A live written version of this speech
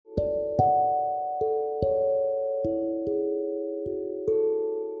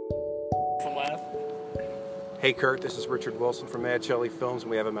Hey Kurt, this is Richard Wilson from Mad Shelley Films,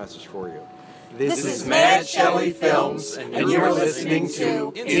 and we have a message for you. This is Mad Shelley Films, and you're listening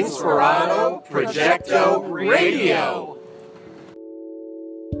to Inspirato Projecto Radio.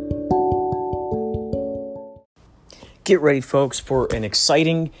 Get ready, folks, for an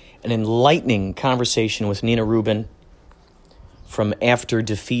exciting and enlightening conversation with Nina Rubin from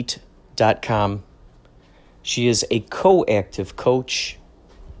AfterDefeat.com. She is a co-active coach,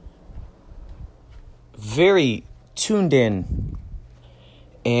 very tuned in,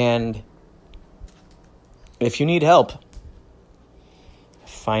 and if you need help,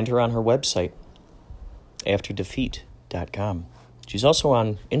 find her on her website, AfterDefeat.com. She's also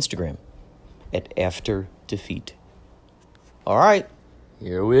on Instagram at AfterDefeat. All right,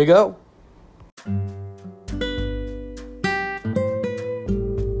 here we go.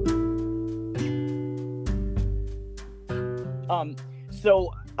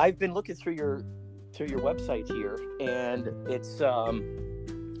 So I've been looking through your website here, and it's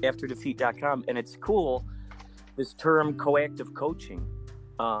AfterDefeat.com, and it's cool, this term coactive coaching.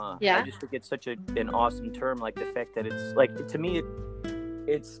 I just think it's such an awesome term, like the fact that it's like, to me,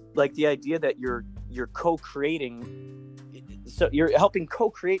 it's like the idea that you're co-creating. So you're helping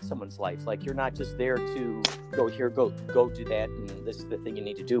co-create someone's life. Like, you're not just there to go here, go do that, and this is the thing you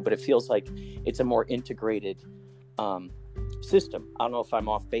need to do. But it feels like it's a more integrated system. I don't know if I'm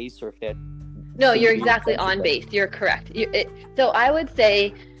off base or if that. No, you're exactly on base. You're correct. So I would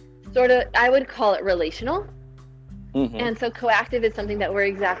say, I would call it relational. Mm-hmm. And so coactive is something that we're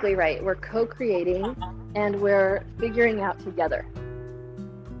exactly right. We're co-creating and we're figuring out together.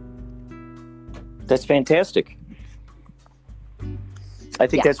 That's fantastic. I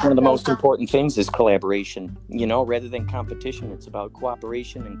think that's one of the most important things is collaboration, rather than competition. It's about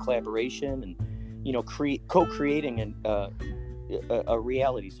cooperation and collaboration and, co-creating a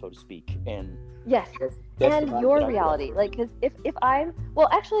reality, so to speak. And yes, and your reality. Like, because if I'm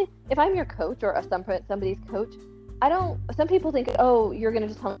your coach or somebody's coach, some people think, oh, you're going to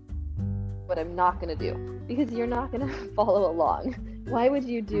just tell me what I'm not going to do, because you're not going to follow along. Why would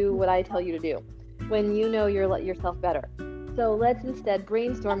you do what I tell you to do when you know yourself better? So let's instead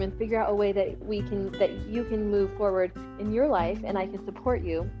brainstorm and figure out a way that you can move forward in your life, and I can support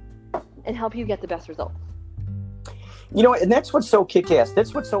you and help you get the best results. And that's what's so kick-ass.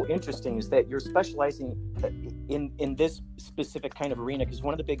 That's what's so interesting, is that you're specializing in this specific kind of arena. Because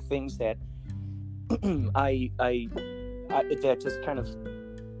one of the big things that I that just kind of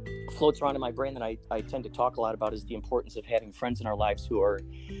floats around in my brain that I tend to talk a lot about is the importance of having friends in our lives who are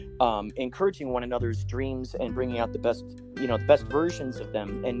encouraging one another's dreams and bringing out the best versions of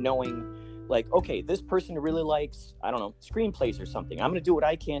them, and knowing, like, okay, this person really likes, I don't know, screenplays or something. I'm going to do what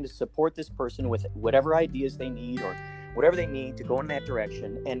I can to support this person with whatever ideas they need or whatever they need to go in that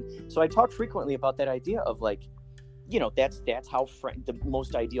direction. And so I talk frequently about that idea of, like, that's how the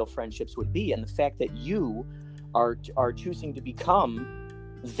most ideal friendships would be. And the fact that you are choosing to become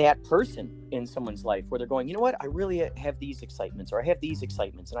that person in someone's life where they're going, you know what, I really have these excitements, or I have these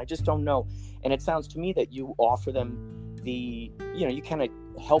excitements, and I just don't know. And it sounds to me that you offer them you kind of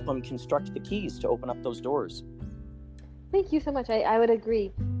help them construct the keys to open up those doors. Thank you so much. I would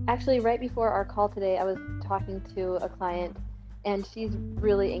agree. Actually, right before our call today, I was talking to a client, and she's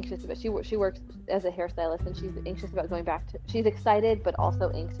really anxious about, she works as a hairstylist, and she's anxious about she's excited but also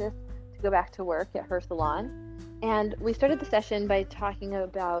anxious to go back to work at her salon. And we started the session by talking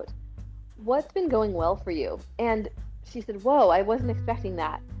about what's been going well for you. And she said, whoa, I wasn't expecting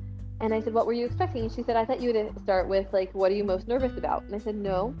that. And I said, what were you expecting? And she said, I thought you would start with, like, what are you most nervous about? And I said,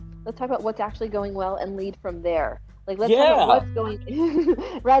 no, let's talk about what's actually going well and lead from there. Like, let's talk about what's going,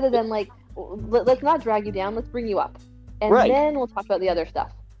 rather than, like, let's not drag you down, let's bring you up. And then we'll talk about the other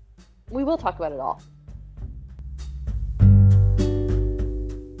stuff. We will talk about it all.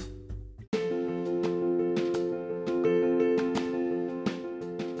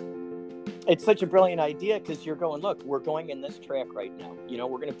 It's such a brilliant idea, because you're going, look, we're going in this track right now.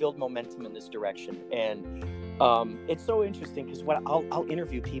 We're going to build momentum in this direction. And it's so interesting, because I'll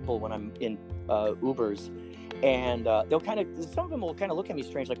interview people when I'm in Ubers, and they'll some of them will kind of look at me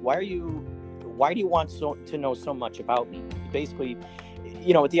strange, like, why do you want to know so much about me? Basically,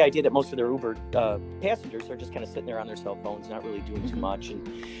 with the idea that most of their Uber passengers are just kind of sitting there on their cell phones, not really doing too much. And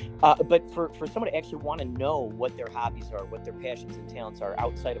but for someone to actually want to know what their hobbies are, what their passions and talents are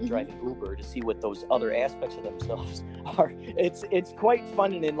outside of driving Uber, to see what those other aspects of themselves are, it's quite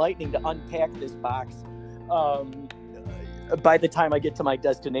fun and enlightening to unpack this box. By the time I get to my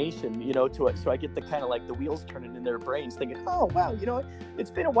destination, so I get the kind of like the wheels turning in their brains, thinking, oh wow,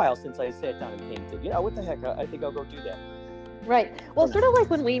 it's been a while since I sat down and painted. What the heck? I think I'll go do that. Right. Well, sort of like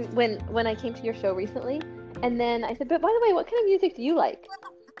when I came to your show recently, And then I said, but by the way, what kind of music do you like?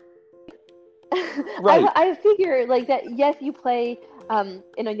 Right. I figure like that, yes, you play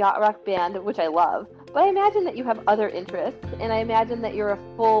in a yacht rock band, which I love, but I imagine that you have other interests, and I imagine that you're a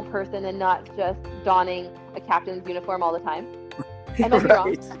full person and not just donning a captain's uniform all the time. I might be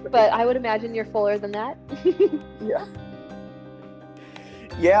wrong, but I would imagine you're fuller than that. Yeah.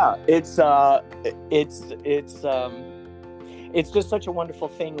 Yeah, it's just such a wonderful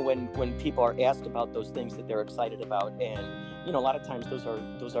thing when people are asked about those things that they're excited about, and a lot of times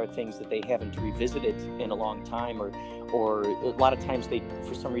those are things that they haven't revisited in a long time, or a lot of times they,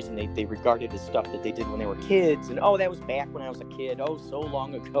 for some reason, they regard it as stuff that they did when they were kids, and that was back when I was a kid, so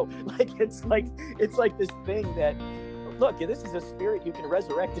long ago. It's like this thing that, look, this is a spirit you can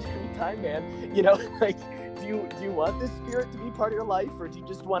resurrect at any time, man. Do you want this spirit to be part of your life, or do you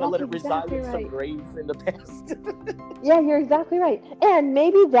just want to let it reside in some grave in the past? Yeah, you're exactly right. And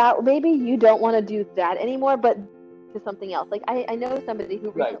maybe you don't want to do that anymore, but to something else. Like I know somebody who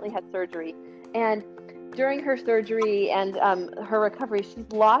recently had surgery, and during her surgery and her recovery,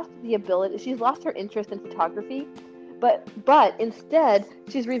 she's lost her interest in photography, but instead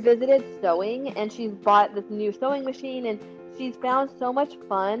she's revisited sewing, and she's bought this new sewing machine, and she's found so much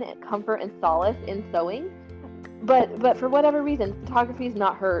fun and comfort and solace in sewing. But for whatever reason, photography is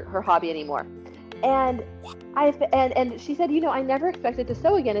not her hobby anymore. And she said, I never expected to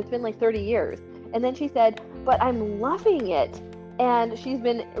sew again. It's been like 30 years. And then she said, but I'm loving it. And she's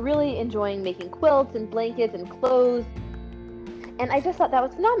been really enjoying making quilts and blankets and clothes. And I just thought that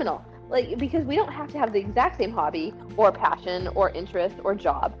was phenomenal. Because we don't have to have the exact same hobby or passion or interest or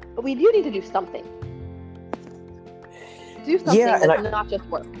job, but we do need to do something. Do something that's not just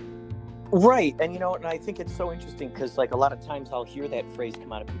work. Right. And, and I think it's so interesting because, a lot of times I'll hear that phrase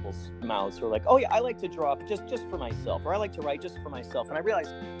come out of people's mouths who are like, oh, yeah, I like to draw just for myself, or I like to write just for myself. And I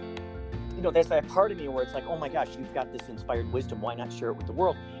realize, there's that part of me where it's like, oh, my gosh, you've got this inspired wisdom. Why not share it with the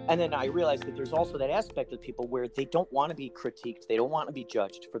world? And then I realize that there's also that aspect of people where they don't want to be critiqued. They don't want to be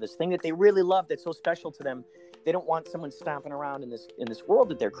judged for this thing that they really love that's so special to them. They don't want someone stomping around in this world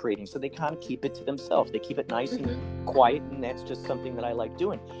that they're creating. So they kind of keep it to themselves. They keep it nice and quiet, and that's just something that I like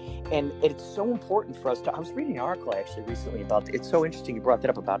doing. And it's so important for us I was reading an article actually recently about, it's so interesting you brought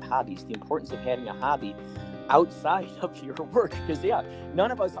that up about hobbies, the importance of having a hobby outside of your work, because none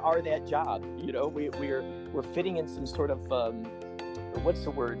of us are that job. We're fitting in some sort of what's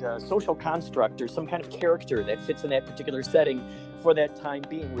the word, social construct or some kind of character that fits in that particular setting for that time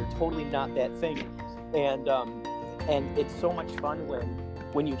being. We're totally not that thing. And it's so much fun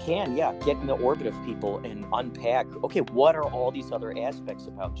when you can, get in the orbit of people and unpack, okay, what are all these other aspects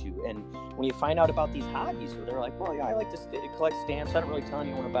about you? And when you find out about these hobbies where they're like, well, I like to collect stamps. I don't really tell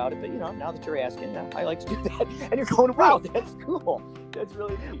anyone about it, but now that you're asking, I like to do that. And you're going, wow, that's cool. That's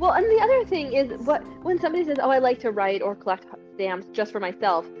really neat. Well, and the other thing is, when somebody says, oh, I like to write or collect stamps just for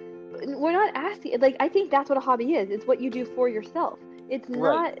myself, we're not asking, I think that's what a hobby is. It's what you do for yourself. It's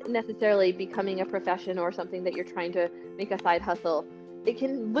not necessarily becoming a profession or something that you're trying to make a side hustle. It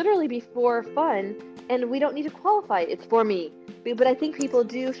can literally be for fun, and we don't need to qualify. It's for me. But I think people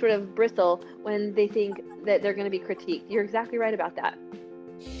do sort of bristle when they think that they're going to be critiqued. You're exactly right about that.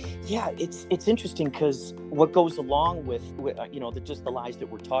 Yeah, it's interesting because what goes along with just the lies that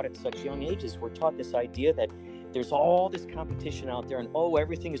we're taught at such young ages, we're taught this idea that there's all this competition out there, and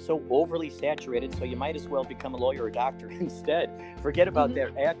everything is so overly saturated, so you might as well become a lawyer or a doctor instead. Forget about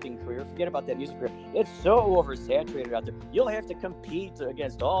that acting career, forget about that music career. It's so oversaturated out there. You'll have to compete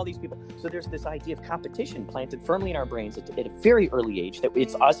against all these people. So there's this idea of competition planted firmly in our brains at a very early age, that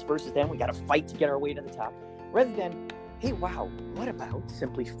it's us versus them. We got to fight to get our way to the top, rather than, hey, wow, what about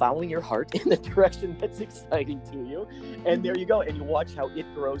simply following your heart in the direction that's exciting to you? And there you go, and you watch how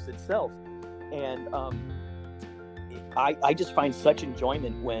it grows itself. And I just find such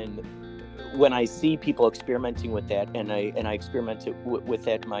enjoyment when I see people experimenting with that, and I experiment with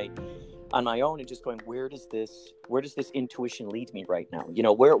that on my own, and just going, where does this intuition lead me right now?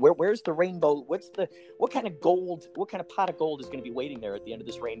 Where's the rainbow? What kind of pot of gold is going to be waiting there at the end of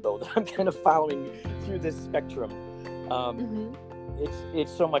this rainbow that I'm kind of following through this spectrum?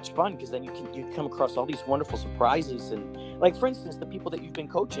 It's so much fun, because then you come across all these wonderful surprises. And like, for instance, the people that you've been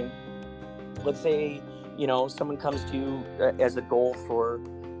coaching, let's say, someone comes to you as a goal for,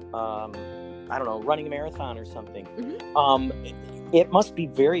 I don't know, running a marathon or something. It must be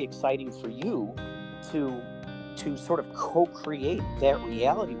very exciting for you to sort of co-create that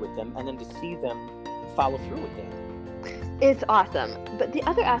reality with them, and then to see them follow through with that. It's awesome. But the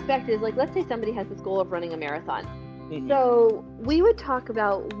other aspect is, let's say somebody has this goal of running a marathon. So we would talk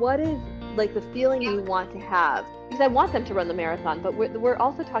about what is the feeling you want to have, because I want them to run the marathon, but we're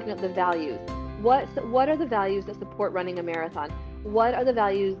also talking about the values. what are the values that support running a marathon? What are the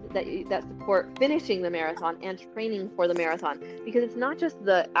values that support finishing the marathon and training for the marathon? Because it's not just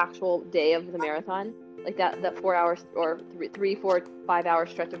the actual day of the marathon, like that 4 hours or 3, 4, 5 hour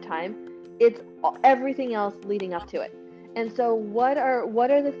stretch of time. It's everything else leading up to it. And so what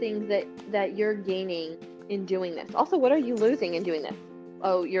are the things that you're gaining in doing this? Also, what are you losing in doing this?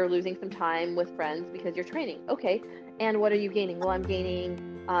 Oh, you're losing some time with friends because you're training. Okay. And what are you gaining? Well, I'm gaining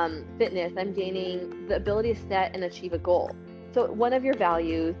fitness. I'm gaining the ability to set and achieve a goal. So one of your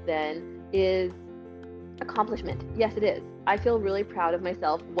values then is accomplishment. Yes, it is. I feel really proud of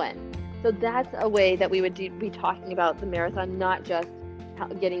myself when. So that's a way that we would be talking about the marathon, not just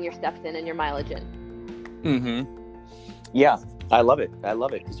getting your steps in and your mileage in. Mm-hmm. Yeah, I love it.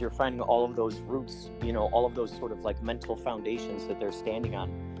 Because you're finding all of those roots, all of those sort of like mental foundations that they're standing on,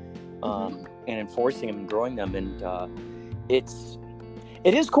 and enforcing them and growing them. And it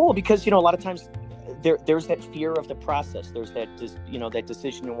is cool because, a lot of times there's that fear of the process. There's that, that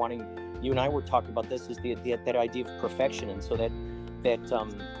decision of wanting, you and I were talking about this, is that idea of perfection. And so that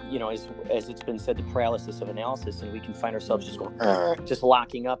as it's been said, the paralysis of analysis, and we can find ourselves just going, just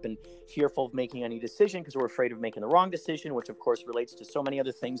locking up and fearful of making any decision because we're afraid of making the wrong decision, which of course relates to so many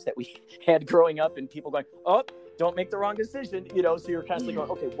other things that we had growing up, and people going, oh, don't make the wrong decision, so you're constantly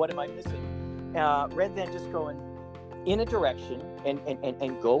going, okay, what am I missing? Rather than just going in a direction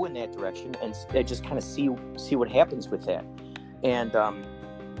and go in that direction and just kind of see what happens with that. And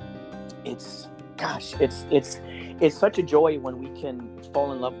it's such a joy when we can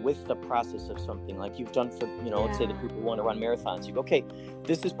fall in love with the process of something like you've done for, let's say the people who want to run marathons. You go, okay,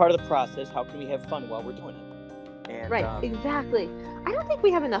 this is part of the process. How can we have fun while we're doing it? And, right, exactly. I don't think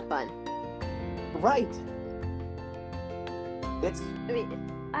we have enough fun. Right.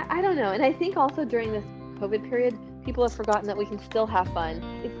 I don't know. And I think also during this COVID period, people have forgotten that we can still have fun.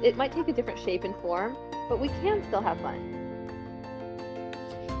 It might take a different shape and form, but we can still have fun.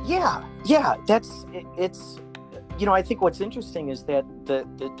 Yeah, it's I think what's interesting is that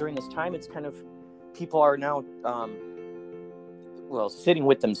during this time, it's kind of, people are now, sitting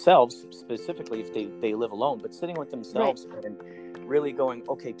with themselves, specifically if they live alone, but sitting with themselves, right, and really going,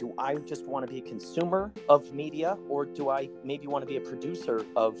 okay, do I just want to be a consumer of media, or do I maybe want to be a producer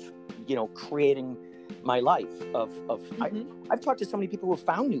of, creating my life I've talked to so many people who have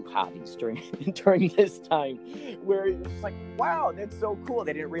found new hobbies during this time, where it's like, wow, that's so cool.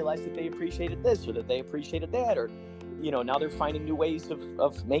 They didn't realize that they appreciated this or that they appreciated that, or now they're finding new ways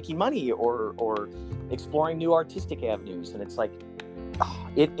of making money or exploring new artistic avenues. And it's like,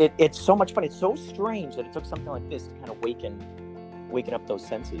 it's so much fun. It's so strange that it took something like this to kind of waken up those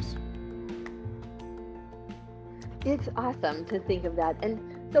senses. It's awesome to think of that. And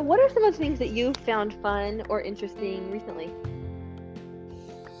so what are some of the things that you've found fun or interesting recently?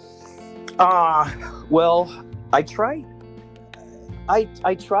 Well, I try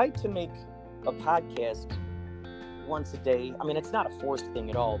to make a podcast once a day. I mean, it's not a forced thing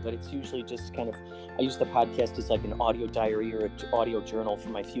at all, but it's usually just kind of, I use the podcast as like an audio diary or an audio journal for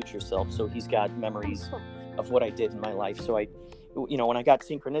my future self. So he's got memories of what I did in my life. So when I got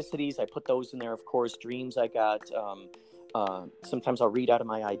synchronicities, I put those in there. Of course, dreams I got, sometimes I'll read out of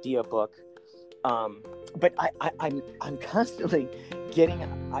my idea book. But I'm constantly getting,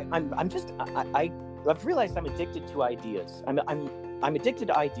 I've realized I'm addicted to ideas. I'm addicted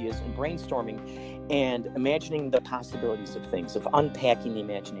to ideas and brainstorming and imagining the possibilities of things, of unpacking the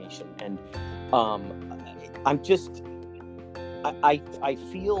imagination. And I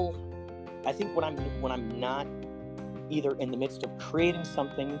think when I'm not either in the midst of creating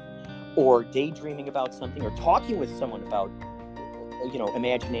something or daydreaming about something or talking with someone about,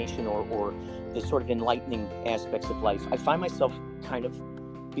 imagination or the sort of enlightening aspects of life, I find myself kind of,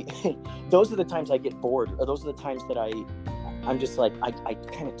 those are the times I get bored, or those are the times that I'm just like, I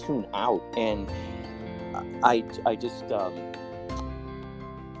kind of tune out. And I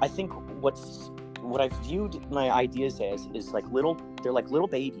think what I've viewed my ideas as is like they're like little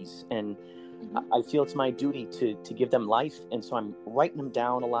babies, and I feel it's my duty to give them life. And so I'm writing them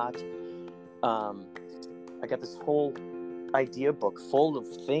down a lot. I got this whole idea book full of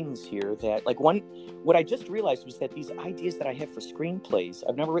things here that, like, what I just realized was that these ideas that I have for screenplays,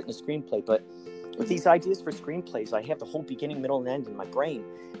 I've never written a screenplay, but with these ideas for screenplays, I have the whole beginning, middle, and end in my brain.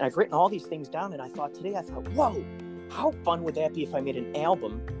 And I've written all these things down, and I thought, whoa, how fun would that be if I made an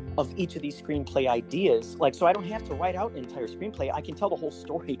album of each of these screenplay ideas? Like, so I don't have to write out an entire screenplay. I can tell the whole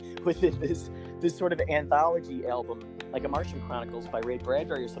story within this sort of anthology album, like a Martian Chronicles by Ray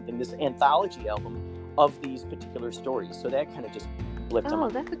Bradbury or something, this anthology album of these particular stories. So that kind of just blipped on. Oh,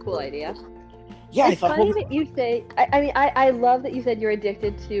 that's a cool idea. Yeah, It's funny that you say. I love that you said you're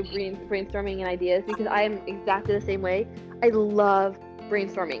addicted to brainstorming and ideas, because I am exactly the same way. I love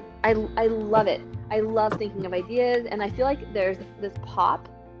brainstorming. I love it. I love thinking of ideas, and I feel like there's this pop.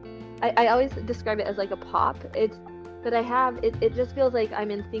 I always describe it as like a pop. It's that I have. It just feels like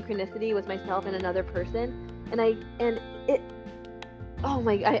I'm in synchronicity with myself and another person, and it. Oh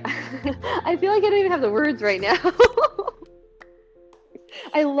my! I feel like I don't even have the words right now.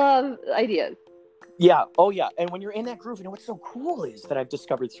 I love ideas. Yeah. Oh, yeah. And when you're in that groove, what's so cool is that I've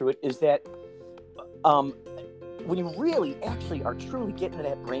discovered through it is that when you really actually are truly getting to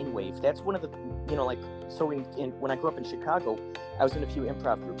that brainwave, that's one of the, so when I grew up in Chicago, I was in a few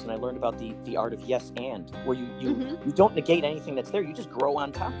improv groups, and I learned about the art of yes and, where you don't negate anything that's there. You just grow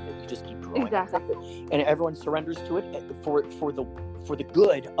on top of it. You just keep growing. Exactly. On top of it. And everyone surrenders to it for the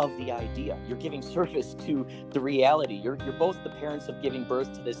good of the idea. You're giving service to the reality. You're both the parents of giving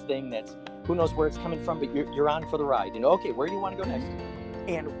birth to this thing that's, who knows where it's coming from, but you're on for the ride. Okay, where do you want to go next?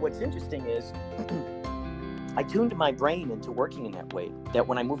 And what's interesting is I tuned my brain into working in that way, that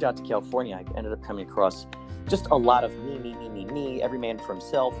when I moved out to California, I ended up coming across just a lot of me, every man for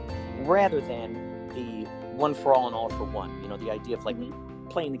himself, rather than the one for all and all for one. The idea of like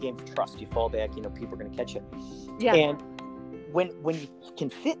playing the game of trust. You fall back, people are going to catch you. Yeah. And when you can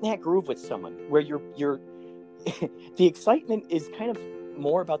fit in that groove with someone where you're the excitement is kind of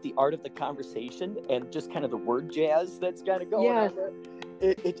more about the art of the conversation and just kind of the word jazz that's got to go. Yes.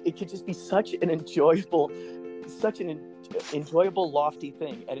 It could just be such an enjoyable, lofty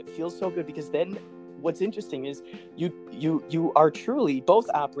thing, and it feels so good, because then what's interesting is you are truly both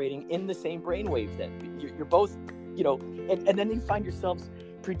operating in the same brainwave. Then you're both, and then you find yourselves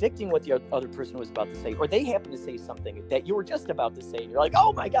predicting what the other person was about to say, or they happen to say something that you were just about to say, and you're like,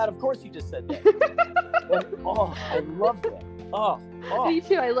 oh my God, of course you just said that. And, I love that. Me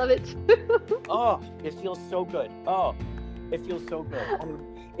too. I love it too. It feels so good. It feels so good. I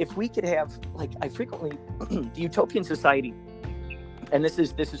mean, if we could have, like, I frequently, the utopian society, and this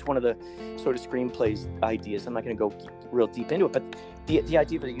is one of the sort of screenplays ideas. I'm not going to go real deep into it, but the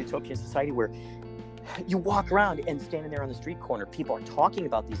idea of a utopian society where you walk around and standing there on the street corner, people are talking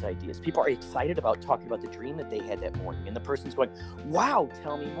about these ideas. People are excited about talking about the dream that they had that morning, and the person's going, "Wow,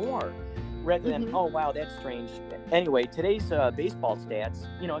 tell me more." Rather than, "Oh, wow, that's strange. Anyway, today's baseball stats,"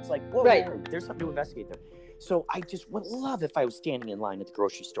 it's like, whoa, right. Whoa, there's something to investigate there. So I just would love if I was standing in line at the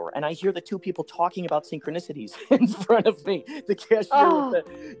grocery store and I hear the two people talking about synchronicities in front of me. The cashier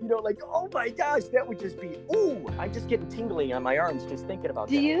with the, like, oh my gosh, that would just be, ooh, I'm just getting tingly on my arms just thinking about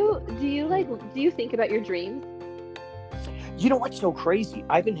that. Do you think about your dreams? You know what's so crazy?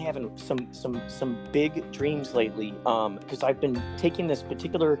 I've been having some big dreams lately, because I've been taking this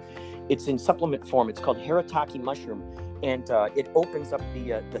particular, it's in supplement form. It's called Harataki mushroom, and it opens up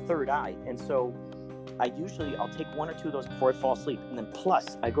the third eye. And so I'll take one or two of those before I fall asleep. And then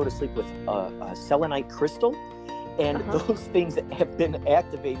plus I go to sleep with a selenite crystal. And those things have been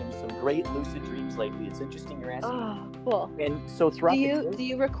activating some great lucid dreams lately. It's interesting you're asking. Oh, cool. And so throughout do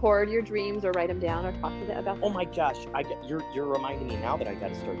you record your dreams or write them down or talk to them about them? Oh my gosh, you're reminding me now that I got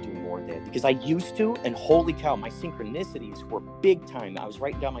to start doing more of that, because I used to, and holy cow, my synchronicities were big time. I was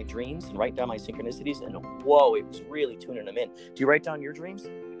writing down my dreams and writing down my synchronicities, and whoa, it was really tuning them in. Do you write down your dreams?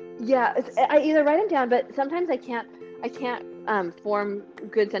 Yeah, I either write them down, but sometimes I can't form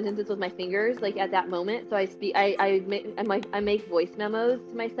good sentences with my fingers, like at that moment. So I make voice memos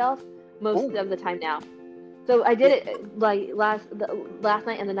to myself most of the time now. So I did it like last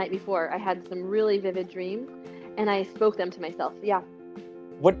night and the night before. I had some really vivid dreams, and I spoke them to myself. Yeah.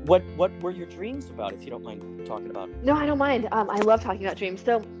 What were your dreams about, if you don't mind talking about it? No, I don't mind. I love talking about dreams.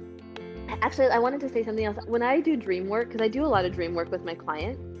 So actually, I wanted to say something else. When I do dream work, because I do a lot of dream work with my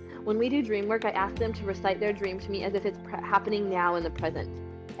clients, when we do dream work, I ask them to recite their dream to me as if it's happening now in the present.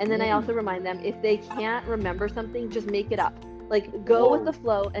 And then I also remind them, if they can't remember something, just make it up. Like, go with the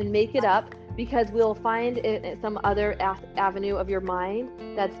flow and make it up, because we'll find some other avenue of your mind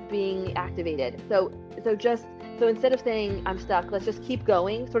that's being activated. So instead of saying I'm stuck, let's just keep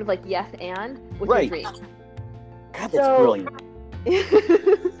going, sort of like yes and with your dream. God, that's brilliant.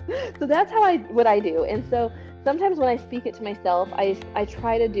 So that's what I do. And so sometimes when I speak it to myself, I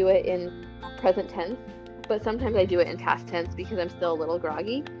try to do it in present tense, but sometimes I do it in past tense because I'm still a little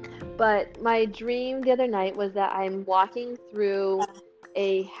groggy. But my dream the other night was that I'm walking through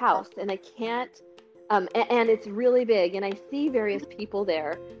a house, and I can't, and it's really big, and I see various people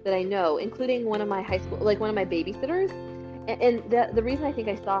there that I know, including one of my high school, like one of my babysitters. And the reason I think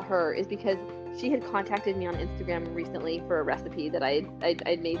I saw her is because she had contacted me on Instagram recently for a recipe that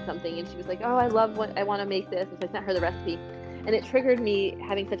I'd made something, and she was like, "Oh, I want to make this," and so I sent her the recipe. and it triggered me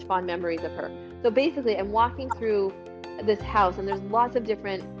having such fond memories of her. So basically, I'm walking through this house, and there's lots of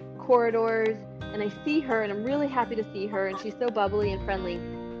different corridors, and I see her, and I'm really happy to see her, and she's so bubbly and friendly.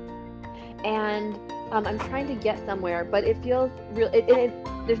 And I'm trying to get somewhere, but it feels real.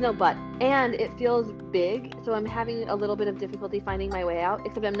 There's no but, and it feels big, so I'm having a little bit of difficulty finding my way out.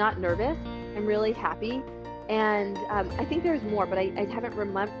 Except I'm not nervous. I'm really happy, and I think there's more, but I haven't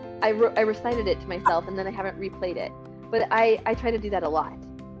remembered. I recited it to myself, and then I haven't replayed it. But I try to do that a lot.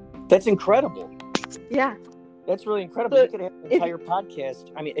 That's incredible. Yeah. That's really incredible. You could have an entire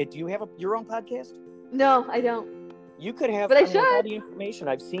podcast. I mean, do you have your own podcast? No, I don't. You could have, but I with all should. the information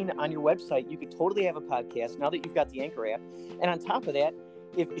I've seen on your website, you could totally have a podcast now that you've got the Anchor app. And on top of that,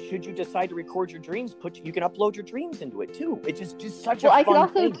 should you decide to record your dreams, you can upload your dreams into it too. It's just such a fun I could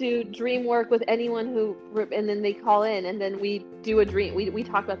also thing. do dream work with anyone and then they call in, and then we do a dream. We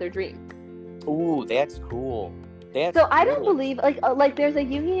talk about their dream. Ooh, that's cool. So cool. I don't believe like there's a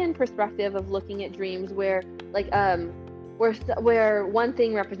Jungian perspective of looking at dreams where where one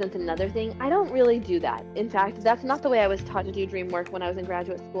thing represents another thing. I don't really do that. In fact, that's not the way I was taught to do dream work when I was in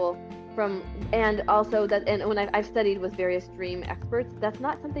graduate school. And when I've studied with various dream experts, that's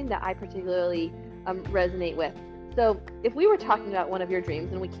not something that I particularly resonate with. So if we were talking about one of your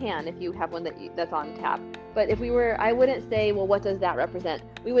dreams, and we can if you have one that's on tap, but if we were, I wouldn't say, well, what does that represent?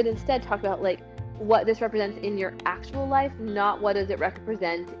 We would instead talk about like what this represents in your actual life, not what does it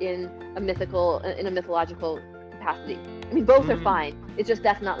represent in a mythological capacity. I mean, both are fine. It's just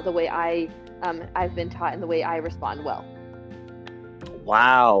that's not the way I've been taught and the way I respond well.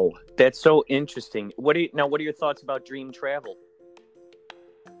 Wow, that's so interesting. What are your thoughts about dream travel?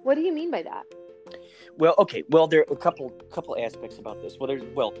 What do you mean by that? Well, okay. Well, there are a couple aspects about this.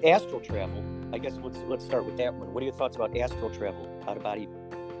 Well, astral travel. I guess let's start with that one. What are your thoughts about astral travel, out of body?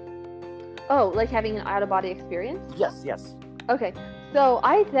 Oh, like having an out of body experience? Yes. Okay, so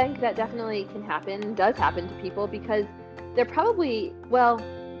I think that definitely does happen to people, because they're probably, well,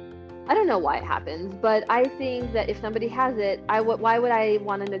 I don't know why it happens, but I think that if somebody has it, why would I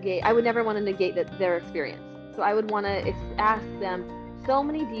want to negate? I would never want to negate their experience. So I would want to ask them so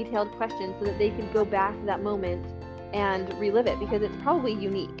many detailed questions so that they could go back to that moment and relive it, because it's probably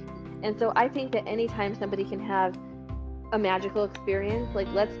unique. And so I think that anytime somebody can have a magical experience, like,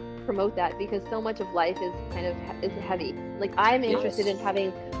 let's promote that, because so much of life is heavy. Like, I'm interested in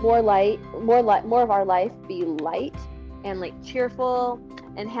having more of our life be light and like cheerful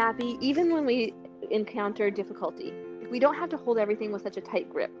and happy, even when we encounter difficulty. We don't have to hold everything with such a tight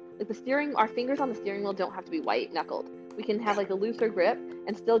grip. Like our fingers on the steering wheel don't have to be white knuckled. We can have like a looser grip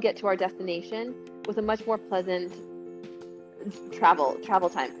and still get to our destination with a much more pleasant travel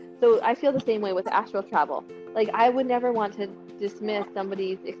time. So I feel the same way with astral travel. Like, I would never want to dismiss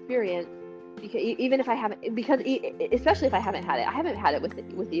somebody's experience, especially if I haven't had it. I haven't had it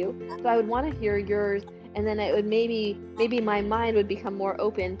with you, so I would want to hear yours, and then it would maybe my mind would become more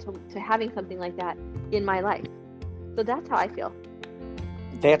open to having something like that in my life. So that's how I feel.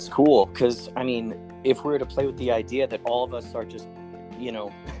 That's cool, because I mean, if we were to play with the idea that all of us are just,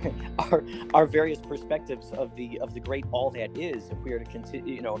 our various perspectives of the great all that is, if we were to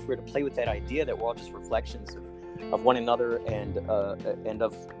continue, if we were to play with that idea that we're all just reflections of one another, and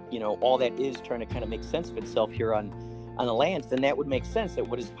of all that is trying to kind of make sense of itself here on the land, then that would make sense that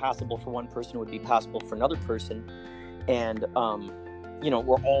what is possible for one person would be possible for another person, and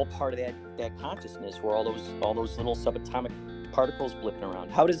we're all part of that consciousness. We're all those little subatomic particles blipping around.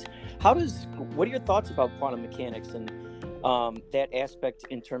 What are your thoughts about quantum mechanics and that aspect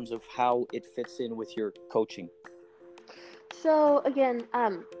in terms of how it fits in with your coaching? So again,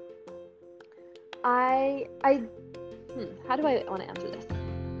 how do I want to answer this?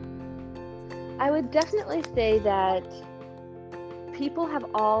 I would definitely say that people have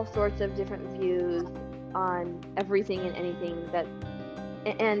all sorts of different views on everything and anything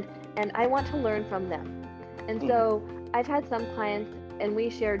and I want to learn from them. And so I've had some clients, and we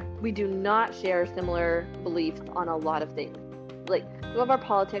do not share similar beliefs on a lot of things. Like, some of our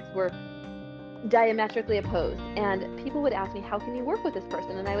politics were diametrically opposed, and people would ask me, how can you work with this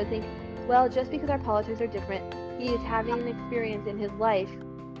person? And I would think, well, just because our politics are different, he is having an experience in his life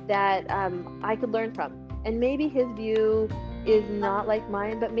that I could learn from. And maybe his view is not like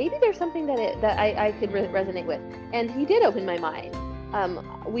mine, but maybe there's something that I could resonate with. And he did open my mind.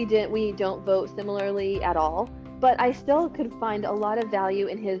 We don't vote similarly at all, but I still could find a lot of value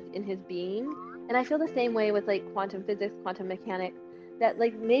in his being. And I feel the same way with like quantum physics, quantum mechanics, that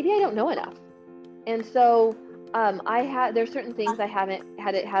like maybe I don't know enough. And so there's certain things I haven't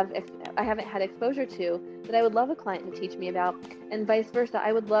had exposure to that I would love a client to teach me about, and vice versa.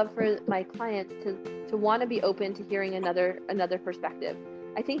 I would love for my clients to want to be open to hearing another perspective.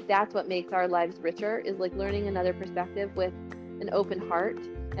 I think that's what makes our lives richer, is like learning another perspective with an open heart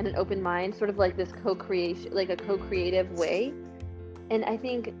and an open mind, sort of like this co-creation, like a co-creative way. And I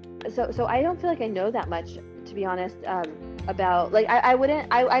think so I don't feel like I know that much, to be honest, about, like,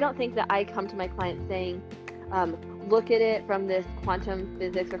 I don't think that I come to my clients saying, look at it from this quantum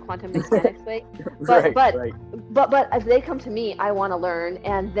physics or quantum mechanics way. But if they come to me, I want to learn,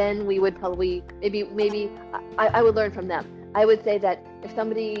 and then we would probably maybe I would learn from them. I would say that if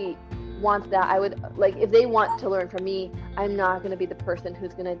somebody wants that, I would, like, if they want to learn from me, I'm not going to be the person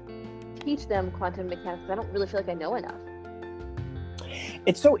who's going to teach them quantum mechanics, because I don't really feel like I know enough.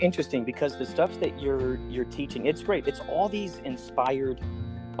 It's so interesting because the stuff that you're teaching, it's great. It's all these inspired,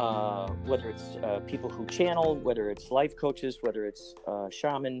 whether it's people who channel, whether it's life coaches, whether it's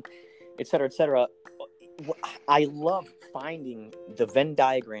shaman, et cetera, et cetera. I love finding the Venn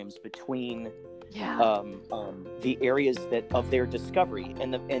diagrams between the areas that of their discovery,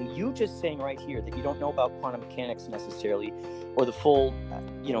 and you just saying right here that you don't know about quantum mechanics necessarily, or the full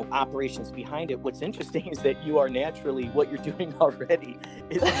operations behind it. What's interesting is that you are naturally, what you're doing already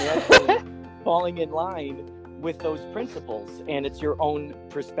is naturally falling in line with those principles, and it's your own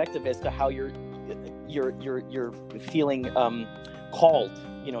perspective as to how you're feeling called,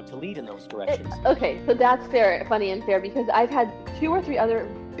 to lead in those directions. Okay, so that's fair, funny and fair, because I've had 2 or 3 other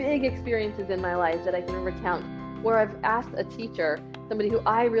big experiences in my life that I can recount where I've asked a teacher, somebody who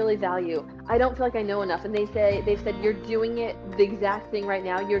I really value, I don't feel like I know enough, and they've said, you're doing it the exact thing right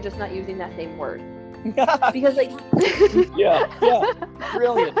now, you're just not using that same word. Because, like, yeah,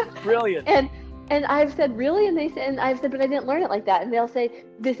 brilliant. And I've said, really? And I've said, but I didn't learn it like that. And they'll say,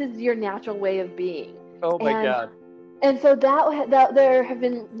 this is your natural way of being. Oh my God. And so that there have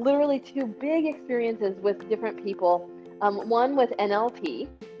been literally 2 big experiences with different people. One with NLP.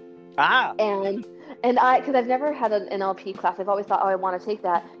 And because I've never had an NLP class, I've always thought, I want to take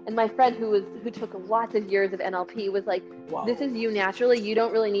that. And my friend who took lots of years of NLP was like, wow, this is you naturally. You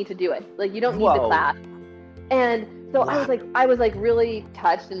don't really need to do it. Like, you don't need the class. And so I was like really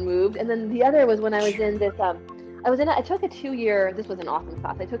touched and moved. And then the other was when I was in this, I took a 2-year, this was an awesome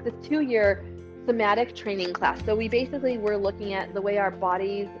class. I took this 2-year somatic training class. So we basically were looking at the way our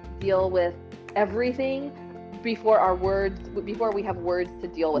bodies deal with everything before we have words to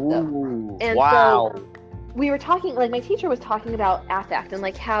deal with them. Ooh, and wow. So we were talking, like, my teacher was talking about affect and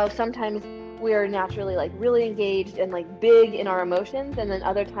like how sometimes we're naturally like really engaged and like big in our emotions, and then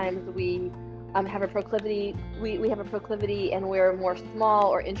other times we have a proclivity. We have a proclivity and we're more small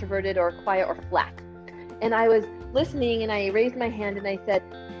or introverted or quiet or flat. And I was listening and I raised my hand and I said,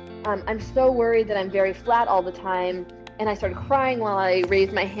 I'm so worried that I'm very flat all the time. And I started crying while I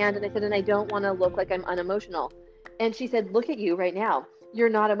raised my hand, and I said, and I don't want to look like I'm unemotional. And she said, look at you right now. You're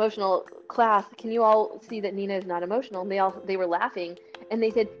not emotional. Class, can you all see that Nina is not emotional? And they were laughing. And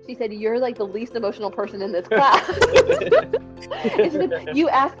she said, you're like the least emotional person in this class. And she said, you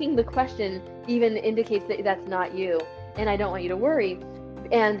asking the question even indicates that that's not you. And I don't want you to worry.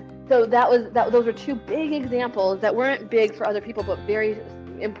 And so those were 2 big examples that weren't big for other people, but very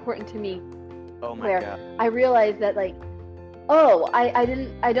important to me. Oh my God. I realized that, like,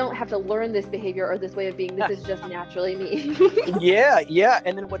 I don't have to learn this behavior or this way of being. This is just naturally me. Yeah.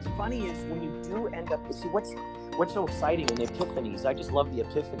 And then what's funny is when you do end up, see what's so exciting in the epiphanies. I just love the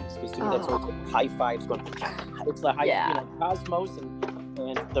epiphanies because to me that's always like high fives going. It's the high, cosmos and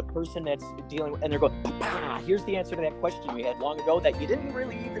the person that's dealing with, and they're going, here's the answer to that question you had long ago that you didn't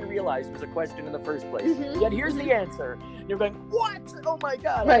really even realize was a question in the first place. Mm-hmm. Yet here's the answer. And you're going, what? Oh my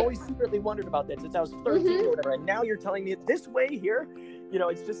God. Right. I always secretly wondered about that since I was 13 or whatever. And now you're telling me it this way here.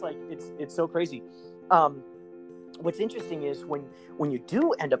 It's just like, it's so crazy. What's interesting is when you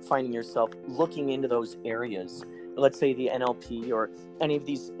do end up finding yourself looking into those areas, let's say the NLP or any of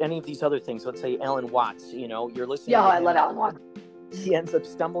these other things, let's say Alan Watts, you're listening. Yeah, I love Alan Watts. He ends up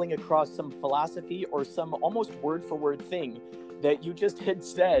stumbling across some philosophy or some almost word for word thing that you just had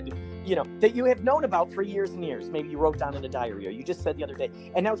said, that you have known about for years and years. Maybe you wrote down in a diary or you just said the other day.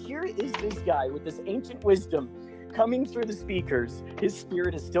 And now here is this guy with this ancient wisdom coming through the speakers. His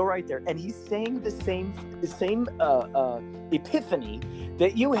spirit is still right there. And he's saying the same epiphany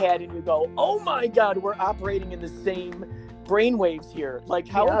that you had. And you go, oh my God, we're operating in the same brainwaves here. Like,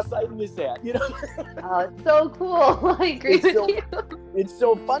 how Yep. exciting is that? You know, Oh, it's so cool. I agree It's with so- you. it's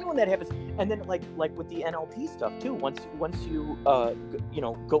so fun when that happens. And then like with the NLP stuff too. Once you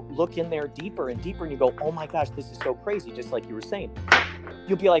go look in there deeper and deeper, and you go, oh my gosh, this is so crazy. Just like you were saying,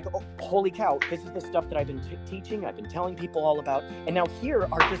 you'll be like, oh, holy cow, this is the stuff that I've been teaching. I've been telling people all about, and now here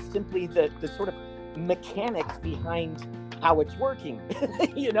are just simply the sort of mechanics behind how it's working.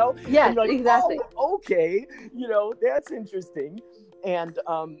 You know. Yes, And you're like, exactly. oh, okay, that's interesting. And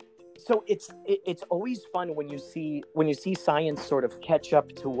so it's always fun when you see science sort of catch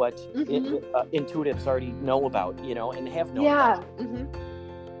up to what intuitives already know about, and have known Yeah. about. hmm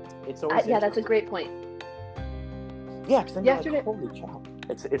It's always yeah, that's a interesting. great point. Yeah, because then you're Yesterday- like, holy cow.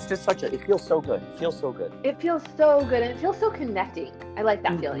 It's just it feels so good. It feels so good. It feels so good, and it feels so connecting. I like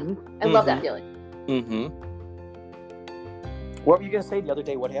that feeling. I love that feeling. Mm-hmm. What were you gonna say the other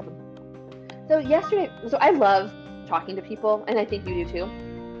day? What happened? So I love talking to people, and I think you do too.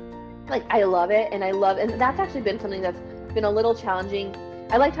 Like, I love it, and and that's actually been something that's been a little challenging.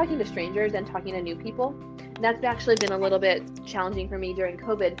 I like talking to strangers and talking to new people. And that's actually been a little bit challenging for me during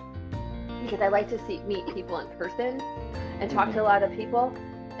COVID, because I like to meet people in person and talk to a lot of people.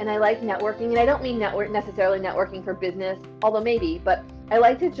 And I like networking, and I don't mean necessarily networking for business, although maybe, but I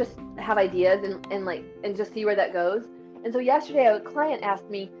like to just have ideas and just see where that goes. And so yesterday a client asked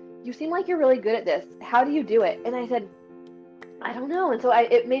me, you seem like you're really good at this. How do you do it? And I said, I don't know. And so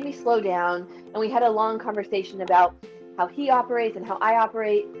it made me slow down, and we had a long conversation about how he operates and how I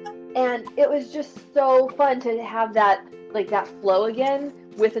operate. And it was just so fun to have that flow again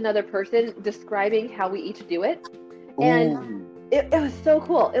with another person describing how we each do it. And Ooh. it was so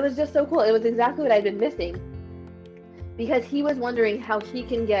cool. It was just so cool. It was exactly what I'd been missing, because he was wondering how he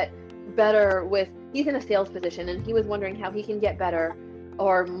can get better he's in a sales position, and he was wondering how he can get better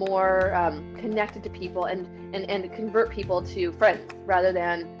or more connected to people and convert people to friends rather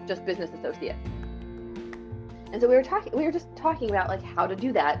than just business associates. And so we were just talking about like how to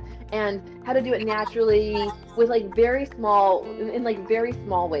do that and how to do it naturally with in very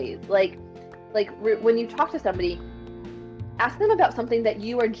small ways. Like when you talk to somebody, ask them about something that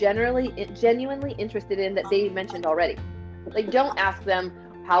you are genuinely interested in that they mentioned already. Like, don't ask them,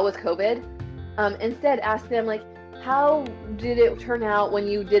 how was COVID? Instead, ask them like, how did it turn out when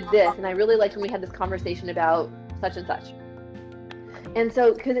you did this? And I really liked when we had this conversation about such and such. And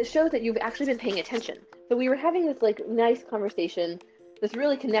so, because it shows that you've actually been paying attention. So we were having this nice conversation, this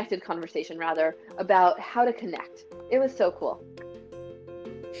really connected conversation rather, about how to connect. It was so cool.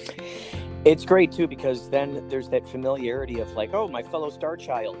 It's great too, because then there's that familiarity of like, oh, my fellow star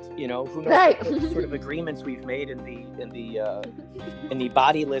child, who knows Right. what sort of agreements we've made in the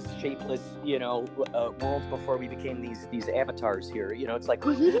bodiless, shapeless, world before we became these avatars here. It's like,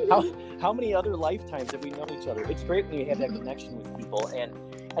 how many other lifetimes have we known each other? It's great when you have that connection with people,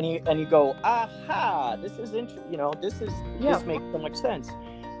 and you go, aha, this is interesting. This makes so much sense.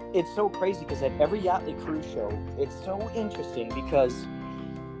 It's so crazy because at every Yachtly cruise show, it's so interesting because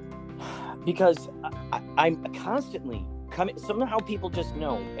I'm constantly coming. Somehow people just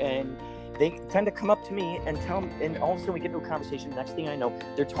know, and they tend to come up to me and tell me, and all of a sudden we get into a conversation. Next thing I know,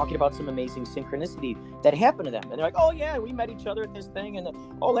 they're talking about some amazing synchronicity that happened to them, and they're like, "Oh yeah, we met each other at this thing, and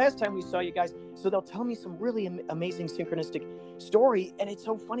last time we saw you guys." So they'll tell me some really amazing synchronistic story, and it's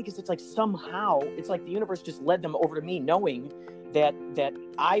so funny because it's like somehow it's like the universe just led them over to me, knowing that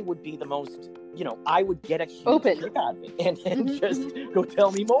I would be the most. I would get a huge Open. kick out of it and just go,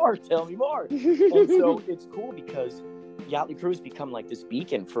 tell me more. And so it's cool because Yachtly Cruise become like this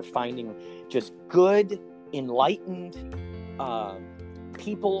beacon for finding just good, enlightened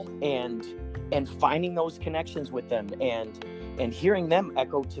people and finding those connections with them and hearing them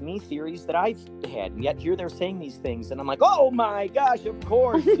echo to me theories that I've had. And yet here they're saying these things, and I'm like, oh my gosh, of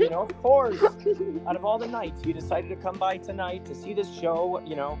course, of course. Out of all the nights, you decided to come by tonight to see this show,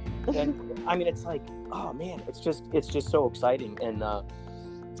 And I mean, it's like, oh man, it's just so exciting, and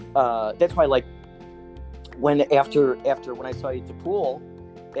that's why, like, when after when I saw you at the pool,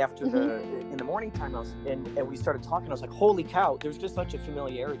 after in the morning time, and we started talking, I was like, holy cow, there's just such a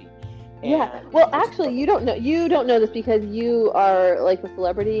familiarity. Yeah. Well, actually, you don't know this because you are like a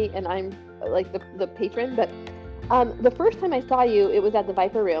celebrity and I'm like the patron. But the first time I saw you, it was at the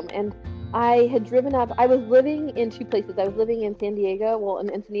Viper Room, and I had driven up. I was living in two places. I was living in San Diego, well, in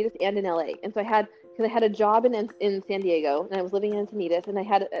Encinitas, and in LA. And so I had a job in San Diego, and I was living in Encinitas, and I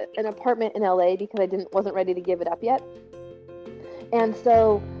had an apartment in LA because I wasn't ready to give it up yet. And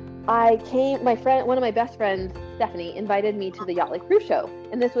so one of my best friends, Stephanie, invited me to the Yachtly Cruise Show.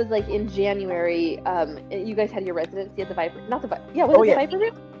 And this was like in January. You guys had your residency at the Viper, not the Viper. Yeah, was it the Viper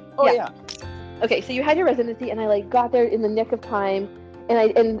Room? Oh yeah. okay, so you had your residency, and I like got there in the nick of time,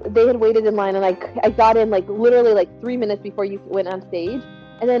 and they had waited in line, and I got in like literally like 3 minutes before you went on stage,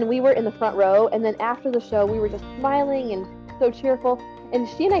 and then we were in the front row, and then after the show we were just smiling and so cheerful, and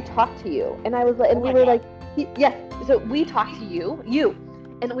she and I talked to you, and I was like, and we were like, yes, so we talked to you,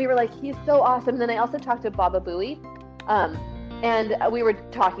 and we were like, he's so awesome. And then I also talked to Baba Booey, and we were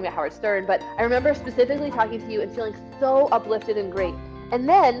talking about Howard Stern, but I remember specifically talking to you and feeling so uplifted and great. And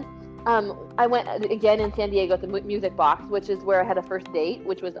then I went again in San Diego at the Music Box, which is where I had a first date,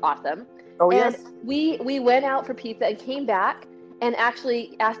 which was awesome. Oh, and yes. we went out for pizza and came back and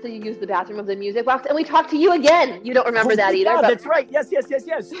actually asked to use the bathroom of the Music Box, and we talked to you again. You don't remember that either. Yeah, but... that's right. Yes. So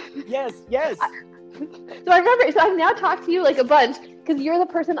I remember. So I've now talked to you like a bunch because you're the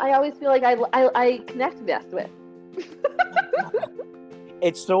person I always feel like I connect best with.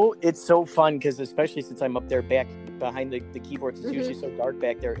 It's so fun because especially since I'm up there back behind the keyboards, it's usually so dark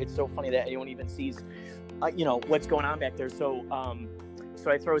back there. It's so funny that anyone even sees, what's going on back there. So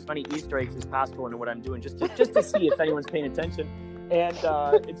I throw as many Easter eggs as possible into what I'm doing just to see if anyone's paying attention. And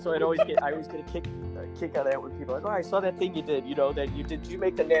so I always get a kick out of that when people are like, oh, I saw that thing you did. Did you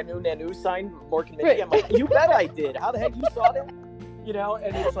make the nanu sign, Morgan Mindy? Right. I'm like, you bet I did. How the heck you saw that?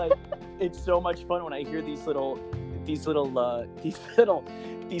 And it's like, it's so much fun when I hear these little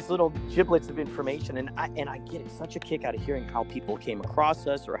giblets of information, and I get such a kick out of hearing how people came across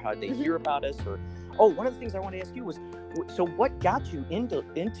us or how they hear about us. Or one of the things I want to ask you was, so what got you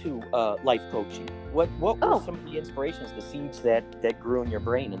into life coaching? What were some of the inspirations, the seeds that grew in your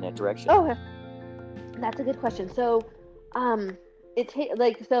brain in that direction? Oh, that's a good question. So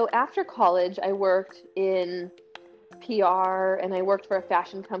so after college I worked in PR and I worked for a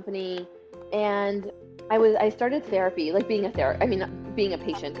fashion company, and I started therapy, like being a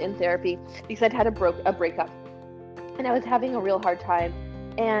patient in therapy, because I'd had a breakup, and I was having a real hard time.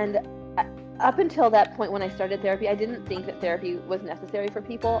 And up until that point when I started therapy, I didn't think that therapy was necessary for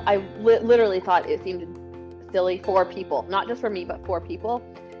people. I literally thought it seemed silly for people, not just for me, but for people,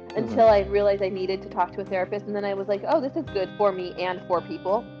 until I realized I needed to talk to a therapist. And then I was like, oh, this is good for me and for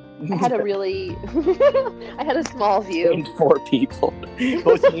people. I had I had a small view. And for people.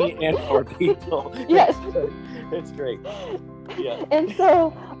 Both me and for people. Yes. It's great. Yeah. And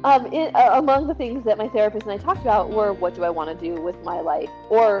so among the things that my therapist and I talked about were, what do I want to do with my life,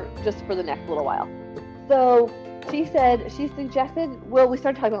 or just for the next little while. So she suggested, well, we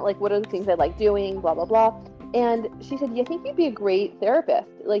started talking about like, what are the things I like doing, blah, blah, blah. And she said, I think you'd be a great therapist.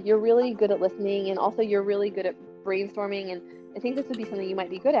 Like, you're really good at listening, and also you're really good at brainstorming, and I think this would be something you might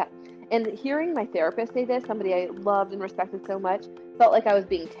be good at. And hearing my therapist say this, somebody I loved and respected so much, felt like I was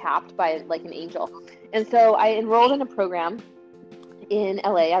being tapped by like an angel. And so I enrolled in a program in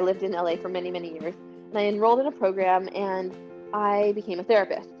LA. I lived in LA for many, many years. And I enrolled in a program and I became a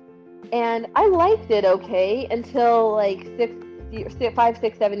therapist. And I liked it okay until like 5,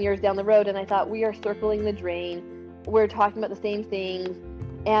 6, 7 years down the road. And I thought, we are circling the drain. We're talking about the same things.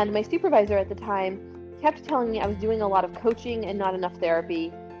 And my supervisor at the time kept telling me I was doing a lot of coaching and not enough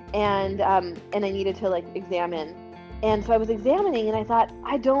therapy, and I needed to like examine. And so I was examining, and I thought,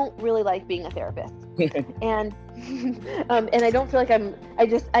 I don't really like being a therapist, and I don't feel like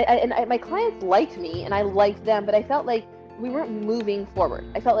my clients liked me and I liked them, but I felt like we weren't moving forward.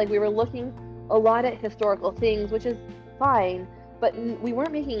 I felt like we were looking a lot at historical things, which is fine, but we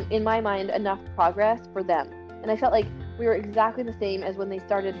weren't making, in my mind, enough progress for them. And I felt like we were exactly the same as when they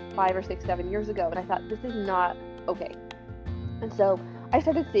started 5 or 6, 7 years ago. And I thought, this is not okay. And so I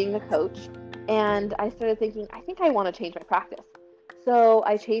started seeing the coach, and I started thinking, I think I want to change my practice. So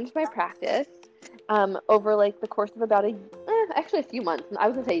I changed my practice over like the course of about a few months. I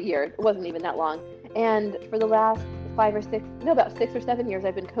was going to say a year. It wasn't even that long. And for the last about 6 or 7 years,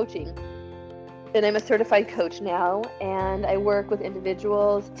 I've been coaching. And I'm a certified coach now, and I work with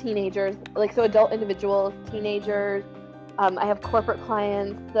individuals, teenagers, so adult individuals, teenagers. I have corporate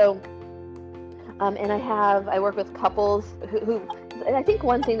clients, and I work with couples who, and I think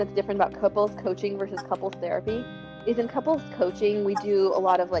one thing that's different about couples coaching versus couples therapy is in couples coaching, we do a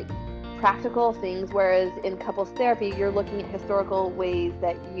lot of like practical things, whereas in couples therapy, you're looking at historical ways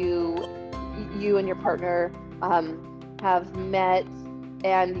that you and your partner have met,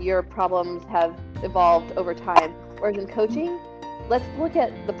 and your problems have evolved over time. Whereas in coaching, let's look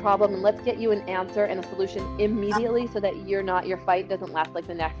at the problem and let's get you an answer and a solution immediately, so that your fight doesn't last like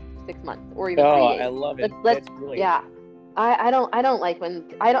the next 6 months or even 3 days. I love it. That's brilliant. Yeah. I don't like when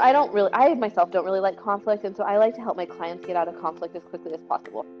I don't really, I myself don't really like conflict, and so I like to help my clients get out of conflict as quickly as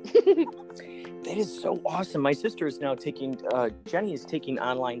possible. That is so awesome. My sister is now taking, Jenny is taking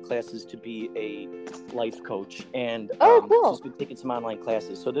online classes to be a life coach, and cool. she's been taking some online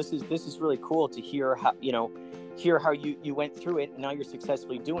classes. So this is really cool to hear how you went through it, and now you're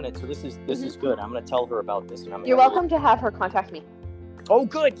successfully doing it. So this is good. I'm going to tell her about this, and You're welcome to have her contact me. Oh,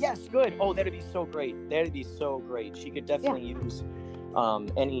 good. Yes, good. Oh, that'd be so great. That'd be so great. She could definitely use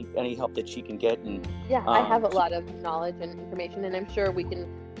any help that she can get. And I have a lot of knowledge and information, and I'm sure we can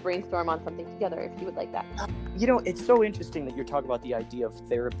brainstorm on something together if you would like that. It's so interesting that you're talking about the idea of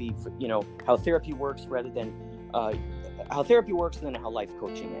therapy, how therapy works rather than how therapy works and then how life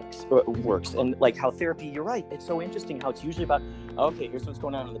coaching works. And like how therapy, you're right. It's so interesting how it's usually about, okay, here's what's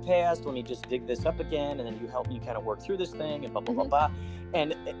going on in the past. Let me just dig this up again. And then you help me kind of work through this thing and blah, blah, blah, blah.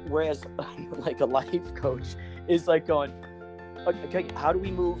 And whereas like a life coach is like going, okay, how do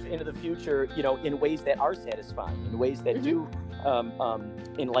we move into the future, in ways that are satisfying, in ways that do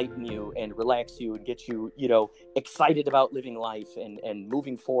enlighten you and relax you and get you, excited about living life and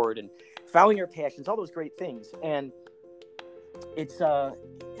moving forward and following your passions, all those great things. And it's so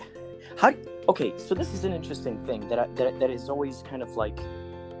this is an interesting thing that is always kind of like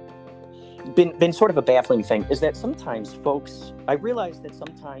been sort of a baffling thing, is that sometimes I realize that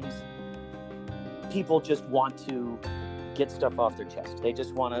sometimes people just want to get stuff off their chest. They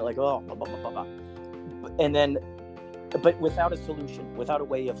just want to like, oh, blah, blah, blah, blah, blah. And then, but without a solution, without a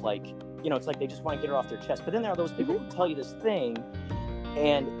way of like, it's like they just want to get it off their chest. But then there are those people who tell you this thing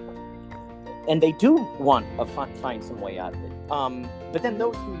and they do want to find some way out of it. But then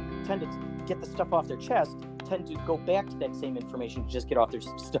those who tend to get the stuff off their chest tend to go back to that same information to just get off their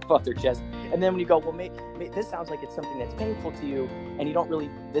stuff off their chest. And then when you go, well, this sounds like it's something that's painful to you, and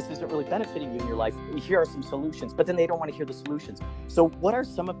this isn't really benefiting you in your life. Here are some solutions, but then they don't want to hear the solutions. So what are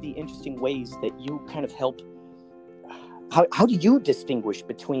some of the interesting ways that you kind of help? How do you distinguish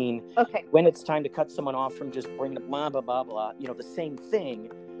between when it's time to cut someone off from just bringing up blah, blah, blah, blah, the same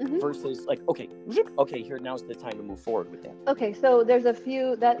thing versus like, okay, here, now's the time to move forward with that. Okay, so there's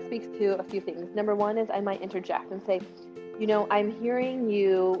that speaks to a few things. Number one is I might interject and say, I'm hearing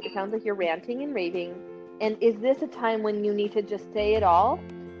you, it sounds like you're ranting and raving, and is this a time when you need to just say it all,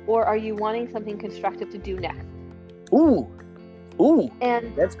 or are you wanting something constructive to do next? Ooh,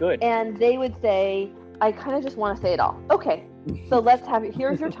 and that's good. And they would say, I kind of just want to say it all. Okay, so let's have it.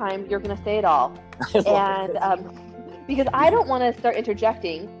 Here's your time. You're going to say it all. And because I don't want to start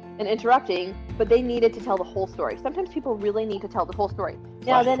interjecting and interrupting, but they needed to tell the whole story. Sometimes people really need to tell the whole story.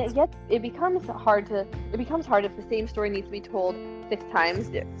 Now, then it becomes hard if the same story needs to be told 6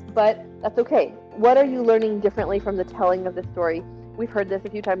 times, but that's okay. What are you learning differently from the telling of the story? We've heard this a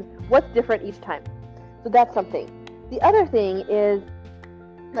few times. What's different each time? So that's something. The other thing is,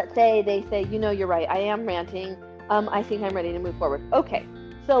 let's say they say, you're right, I am ranting. I think I'm ready to move forward. Okay,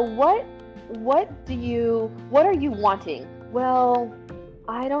 so what are you wanting? Well,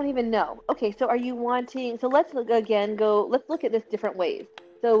 I don't even know. Okay, so are you wanting, so let's look at this different ways.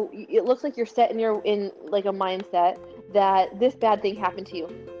 So it looks like you're set in like a mindset that this bad thing happened to you.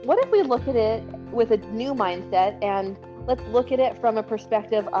 What if we look at it with a new mindset, and let's look at it from a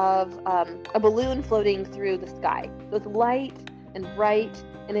perspective of a balloon floating through the sky. So it's light and bright,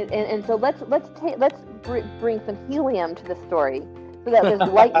 and so let's bring some helium to the story so that there's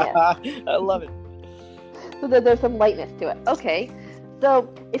lightness. I love it. So that there's some lightness to it. Okay,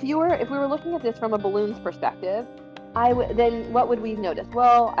 so if we were looking at this from a balloon's perspective, then what would we notice?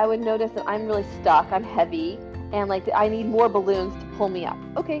 Well, I would notice that I'm really stuck. I'm heavy, and like I need more balloons to pull me up.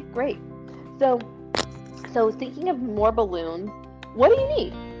 Okay, great. So thinking of more balloons, what do you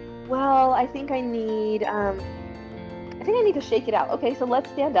need? Well, I think I need to shake it out. Okay, so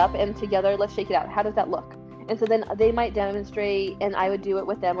let's stand up and together let's shake it out. How does that look? And so then they might demonstrate, and I would do it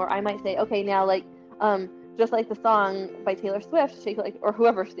with them, or I might say, okay, now like just like the song by Taylor Swift, Shake It Like, or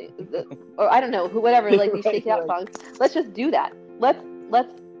whoever, or I don't know, whatever, like these shake it out songs. Let's just do that. Let's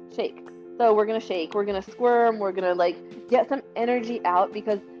shake. So we're gonna shake. We're gonna squirm. We're gonna like get some energy out,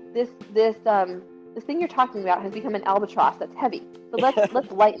 because this thing you're talking about has become an albatross that's heavy. So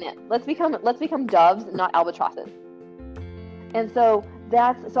let's lighten it. Let's become doves, not albatrosses. And so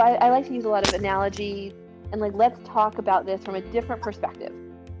I like to use a lot of analogies, and like let's talk about this from a different perspective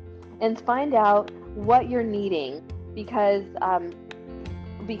and find out what you're needing, because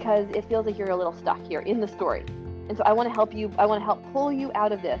it feels like you're a little stuck here in the story. And so I want to help you. I want to help pull you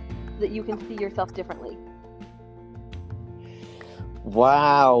out of this so that you can see yourself differently.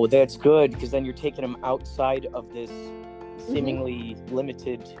 Wow, that's good, because then you're taking them outside of this seemingly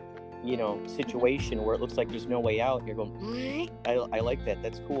limited situation where it looks like there's no way out, and you're going, I like that.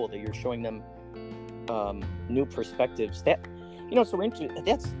 That's cool that you're showing them new perspectives. That, so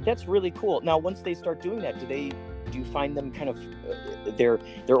that's really cool. Now, once they start doing that, do you find them kind of their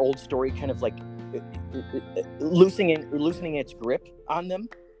old story kind of like loosening its grip on them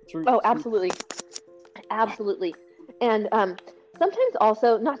through? Oh, absolutely. Absolutely. And sometimes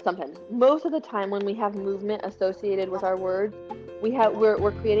also, not sometimes, most of the time when we have movement associated with our words,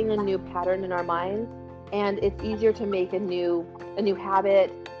 we're creating a new pattern in our minds, and it's easier to make a new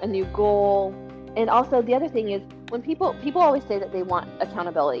habit, a new goal. And also the other thing is, when people always say that they want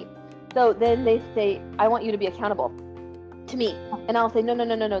accountability. So then they say, I want you to be accountable to me. And I'll say, no,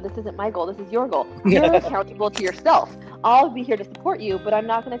 this isn't my goal. This is your goal. You're accountable to yourself. I'll be here to support you, but I'm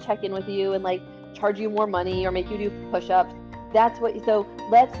not going to check in with you and like charge you more money or make you do push-ups. So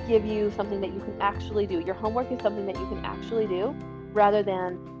let's give you something that you can actually do. Your homework is something that you can actually do, rather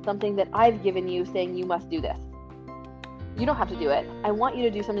than something that I've given you saying you must do this. You don't have to do it. I want you to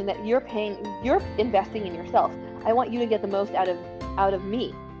do something that you're investing in yourself. I want you to get the most out of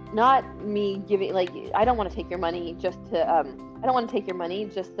me, not me giving, like, I don't want to take your money just so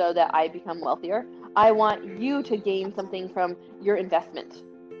that I become wealthier. I want you to gain something from your investment.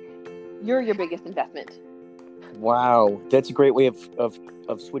 You're your biggest investment. Wow, that's a great way of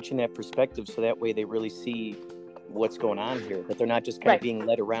switching that perspective, so that way they really see what's going on here, that they're not just kind of being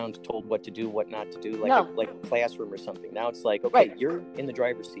led around, told what to do, what not to do, like a classroom or something. Now it's like, okay, you're in the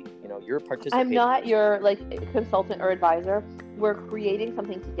driver's seat, you're participating. I'm not your like consultant or advisor. We're creating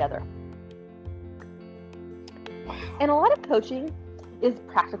something together. Wow. And a lot of coaching is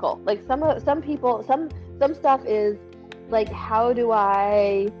practical. Like some stuff is like,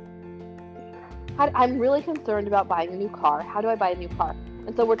 I'm really concerned about buying a new car. How do I buy a new car?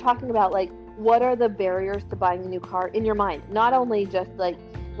 And so we're talking about like, what are the barriers to buying a new car in your mind? Not only just like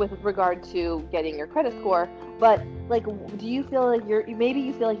with regard to getting your credit score, but like, do you feel like you're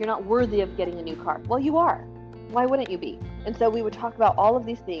not worthy of getting a new car? Well, you are. Why wouldn't you be? And so we would talk about all of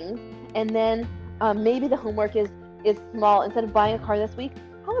these things, and then maybe the homework is small. Instead of buying a car this week,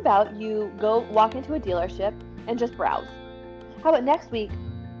 how about you go walk into a dealership and just browse? How about next week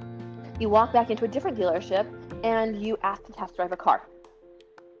you walk back into a different dealership and you ask to test drive a car?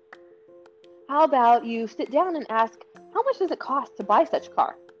 How about you sit down and ask, how much does it cost to buy such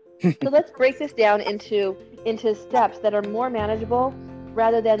car? So let's break this down into steps that are more manageable,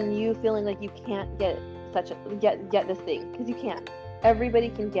 rather than you feeling like you can't get this thing, because you can. Everybody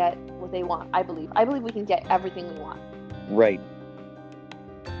can get what they want. I believe we can get everything we want. Right.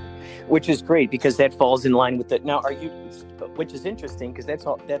 Which is great, because that falls in line with the, now are you, which is interesting, because that's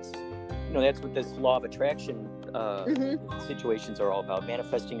what this law of attraction situations are all about,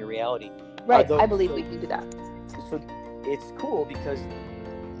 manifesting your reality. Right, I believe we can do that. So it's cool, because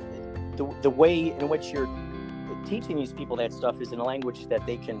the way in which you're teaching these people that stuff is in a language that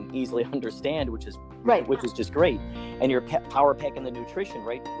they can easily understand, which is just great. And you're power packing the nutrition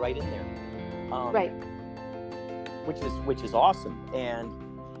right in there, right? Which is awesome. And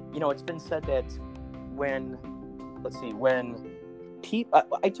it's been said that when people,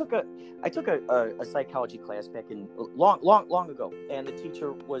 I took a psychology class back in long ago, and the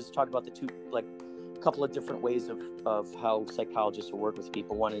teacher was talking about a couple of different ways of how psychologists will work with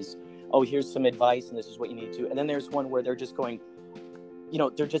people. One is, oh, here's some advice and this is what you need to, and then there's one where they're just going,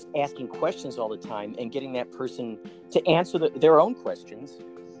 they're just asking questions all the time and getting that person to answer their own questions.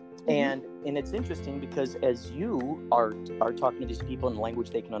 And it's interesting, because as you are talking to these people in a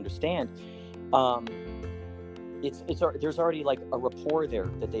language they can understand, there's already like a rapport there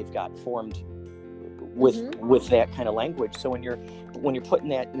that they've got formed with that kind of language. So when you're putting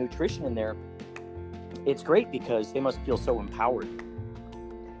that nutrition in there, it's great, because they must feel so empowered.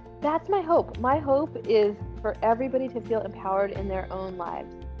 That's my hope. My hope is for everybody to feel empowered in their own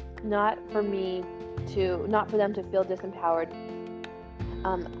lives, not for them to feel disempowered.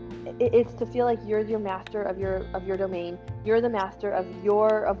 It's to feel like you're your master of your domain. You're the master of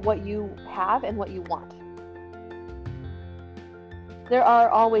what you have and what you want. There are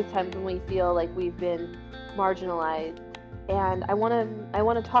always times when we feel like we've been marginalized, and I want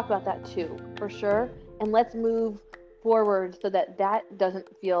to talk about that too, for sure. And let's move forward so that doesn't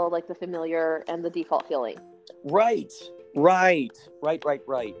feel like the familiar and the default feeling. Right. Because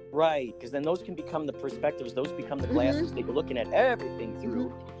then those can become the perspectives. Those become the glasses that you're looking at everything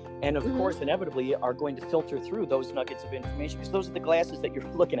through. And of course, inevitably are going to filter through those nuggets of information, because those are the glasses that you're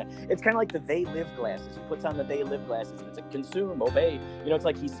looking at. It's kind of like the they live glasses. He puts on the they live glasses, and it's like consume, obey. It's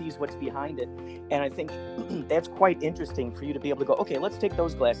like he sees what's behind it. And I think that's quite interesting for you to be able to go, okay, let's take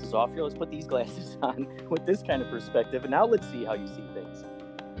those glasses off here. Let's put these glasses on with this kind of perspective. And now let's see how you see things.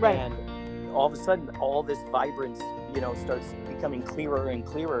 Right. And all of a sudden, all this vibrance, starts becoming clearer and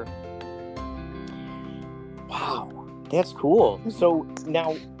clearer. Wow, that's cool. So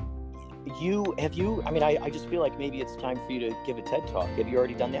now, I just feel like maybe it's time for you to give a TED Talk. Have you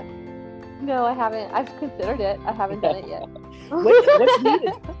already done that? No, I haven't. I've considered it. I haven't done it yet.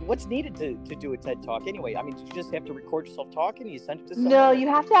 What's needed to do a TED Talk anyway? I mean, did you just have to record yourself talking and you send it to someone? No, you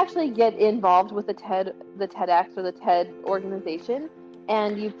have to actually get involved with the TEDx or the TED organization,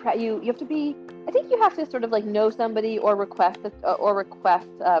 and you have to be. I think you have to sort of like know somebody or request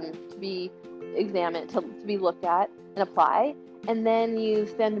to be examined, to be looked at and apply, and then you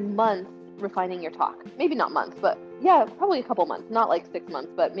spend months refining your talk. Maybe not months, but yeah, probably a couple months. Not like 6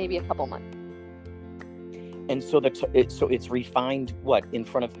 months, but maybe a couple months. And so it's refined in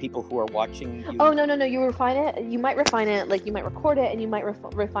front of people who are watching you? Oh, no. You refine it. You might refine it, like you might record it, and you might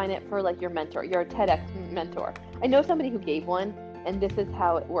refine it for like your mentor, your TEDx mentor. I know somebody who gave one, and this is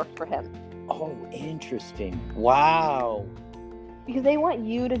how it worked for him. Oh, interesting. Wow. Because they want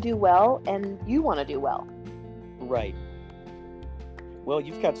you to do well, and you want to do well. Right. Well,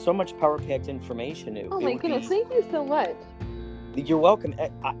 you've got so much power-packed information. Oh my goodness, thank you so much. You're welcome.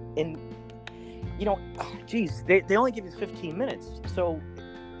 And geez, they only give you 15 minutes. So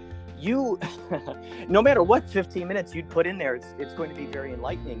you, no matter what 15 minutes you'd put in there, it's going to be very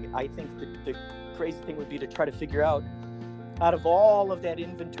enlightening. I think the crazy thing would be to try to figure out of all of that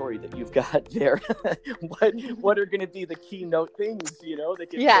inventory that you've got there, what are going to be the keynote things, that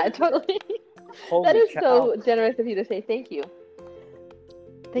get totally. Holy that is cow. So generous of you to say thank you.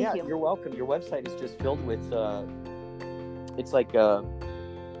 Thank you. You're welcome. Your website is just filled with it's like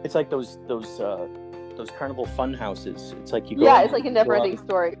those carnival fun houses. It's like you go. Yeah, it's like a never-ending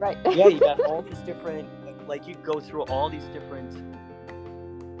story, right? Yeah, you got all these different, like you go through all these different.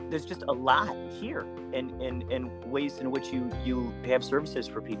 There's just a lot here, and ways in which you have services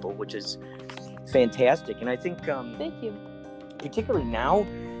for people, which is fantastic. And I think thank you. Particularly now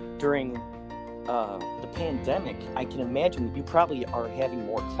during the pandemic, I can imagine that you probably are having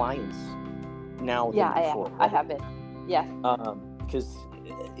more clients now than before. I have been. Yes. Because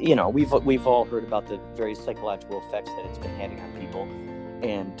we've all heard about the various psychological effects that it's been having on people,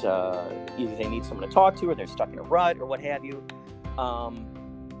 and either they need someone to talk to, or they're stuck in a rut, or what have you.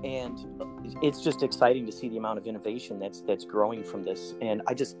 And it's just exciting to see the amount of innovation that's growing from this, and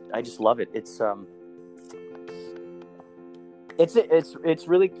I just love it. It's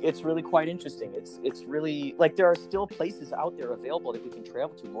really quite interesting. It's really like there are still places out there available that we can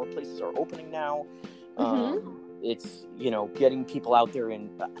travel to. More places are opening now. It's getting people out there, and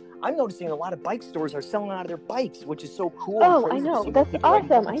I'm noticing a lot of bike stores are selling out of their bikes, which is so cool. Oh, I know, that's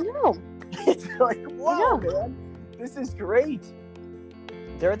awesome. I know. It's like, wow, man, this is great.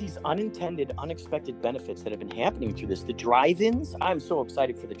 There are these unintended, unexpected benefits that have been happening through this. The drive-ins, I'm so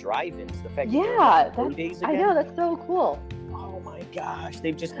excited for the drive-ins. The fact I know, that's so cool. Oh my gosh,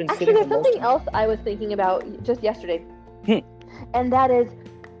 they've just been Actually, there's something else I was thinking about just yesterday, and that is,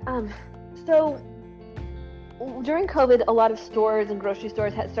 so during COVID, a lot of stores and grocery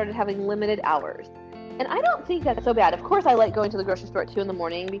stores had started having limited hours, and I don't think that's so bad. Of course, I like going to the grocery store at 2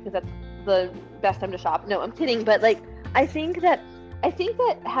 a.m. because that's the best time to shop. No, I'm kidding, but like, I think that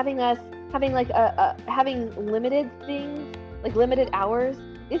having limited things, like limited hours,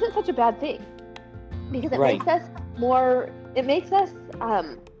 isn't such a bad thing, because it makes us more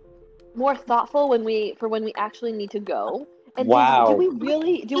thoughtful when we actually need to go. And do we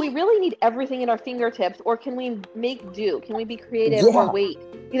really need everything at our fingertips, or can we make do? Can we be creative or wait?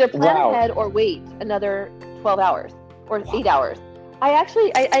 Either plan ahead or wait another 12 hours or 8 hours. I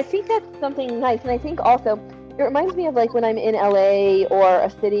think that's something nice, and I think also it reminds me of like when I'm in LA or a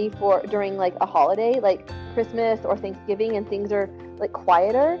city during like a holiday, like Christmas or Thanksgiving, and things are like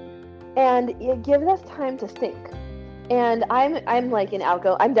quieter, and it gives us time to think. And I'm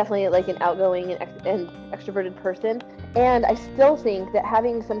definitely like an outgoing and extroverted person, and I still think that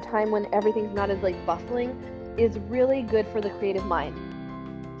having some time when everything's not as like bustling is really good for the creative mind.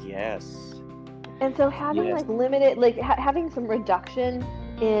 Yes. And so having like limited, like having some reduction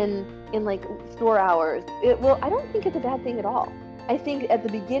in like store hours, I don't think it's a bad thing at all. I think at the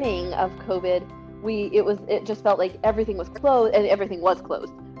beginning of COVID, it just felt like everything was closed, and everything was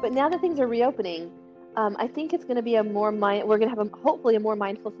closed. But now that things are reopening, I think it's going to be we're going to have hopefully a more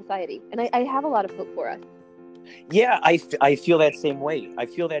mindful society, and I have a lot of hope for us. Yeah, I feel that same way. I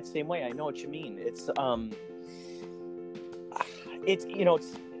know what you mean.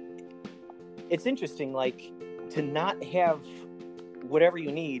 It's interesting, like, to not have whatever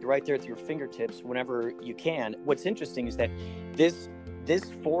you need right there at your fingertips whenever you can. What's interesting is that this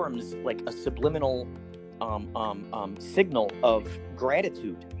forms like a subliminal signal of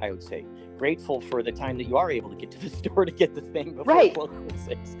gratitude, I would say. Grateful for the time that you are able to get to the store to get the thing before Right. closing at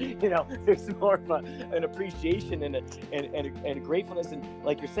 6. You know, there's more of an appreciation and a gratefulness, and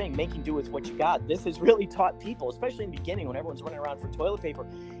like you're saying, making do with what you got. This has really taught people, especially in the beginning when everyone's running around for toilet paper,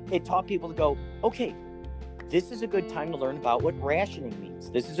 it taught people to go, okay, this is a good time to learn about what rationing means.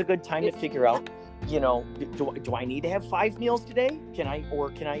 This is a good time to figure out, you know, do I need to have 5 meals today? Can I,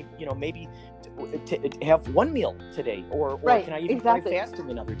 you know, maybe have 1 meal today, or Right, can I even exactly. try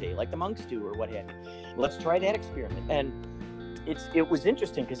fasting another day like the monks do, or what have you? Let's try that experiment. And it was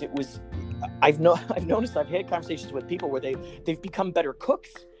interesting because I've noticed I've had conversations with people where they've become better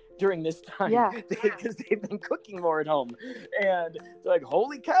cooks during this time, Yeah. because they've been cooking more at home, and they're like,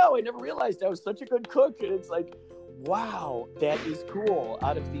 holy cow, I never realized I was such a good cook. And it's like, wow, that is cool.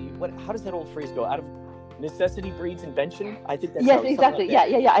 How does that old phrase go? Out of necessity breeds invention. I think that's Yes, exactly. Like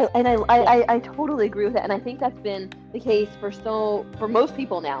Yeah. I totally agree with that, and I think that's been the case for most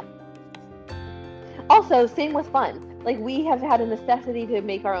people now. Also, same with fun. Like, we have had a necessity to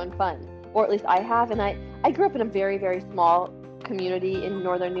make our own fun, or at least I have. And I grew up in a very, very small community in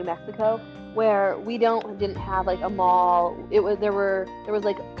northern New Mexico where we didn't have like a mall. There was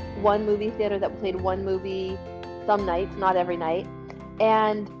like one movie theater that played one movie some nights, not every night,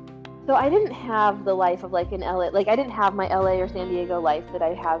 and so I didn't have the life of like in LA. Like, I didn't have my LA or San Diego life that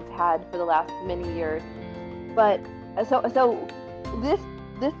I have had for the last many years. But so this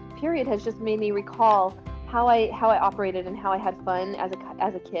period has just made me recall how I operated and how I had fun as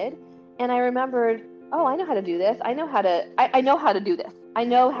a kid. And I remembered, oh, I know how to do this. I know how to do this. I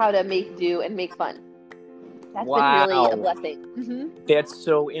know how to make do and make fun. That's been really a blessing. Mm-hmm. That's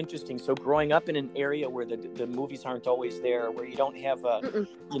so interesting. So growing up in an area where the movies aren't always there, where you don't have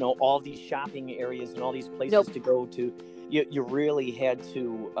you know, all these shopping areas and all these places to go to, you really had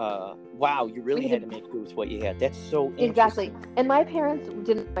to had to make do with what you had. That's so interesting. Exactly. And my parents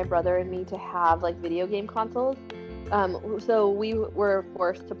didn't want my brother and me to have like video game consoles. So we were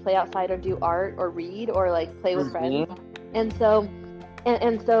forced to play outside or do art or read or like play with friends. And so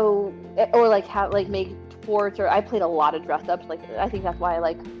or like have like make sports, or I played a lot of dress ups. Like, I think that's why I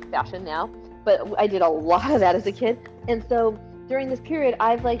like fashion now, but I did a lot of that as a kid. And so during this period,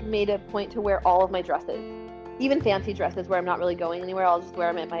 I've like made a point to wear all of my dresses, even fancy dresses where I'm not really going anywhere. I'll just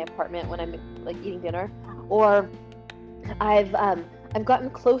wear them at my apartment when I'm like eating dinner. Or I've gotten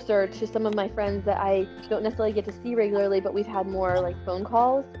closer to some of my friends that I don't necessarily get to see regularly, but we've had more like phone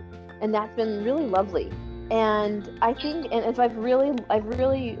calls, and that's been really lovely. And I think, and so I've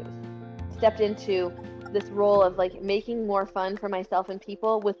really stepped into this role of like making more fun for myself and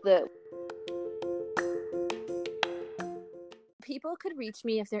people with the people could reach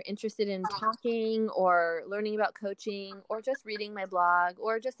me if they're interested in talking or learning about coaching or just reading my blog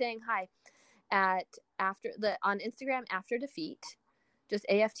or just saying hi on Instagram, After Defeat, just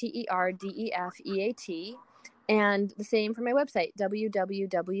AFTERDEFEAT, and the same for my website,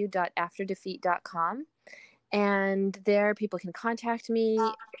 www.afterdefeat.com. And there people can contact me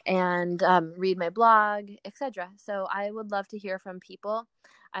and read my blog, etc. So I would love to hear from people.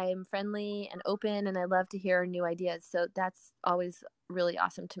 I'm friendly and open, and I love to hear new ideas. So that's always really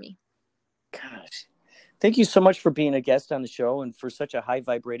awesome to me. Gosh, thank you so much for being a guest on the show and for such a high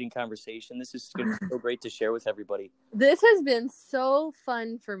vibrating conversation. This is going to be so great to share with everybody. This has been so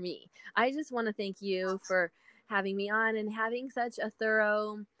fun for me. I just want to thank you for having me on and having such a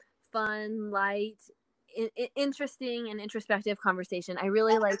thorough, fun, light, interesting and introspective conversation. I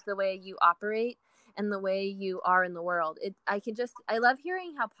really like the way you operate and the way you are in the world. I love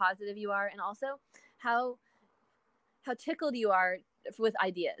hearing how positive you are, and also how tickled you are with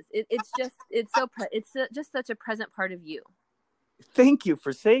ideas. It's just such a present part of you. Thank you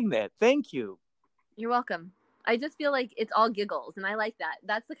for saying that. Thank you. You're welcome. I just feel like it's all giggles, and I like that.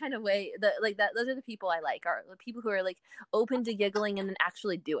 That's the kind of way that those are the people I like, are the people who are like open to giggling and then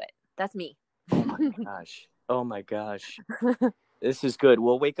actually do it. That's me. Oh my gosh. This is good.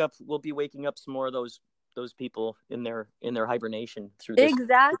 We'll be waking up some more of those people in their hibernation through this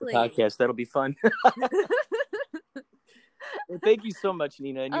podcast. That'll be fun. Well, thank you so much,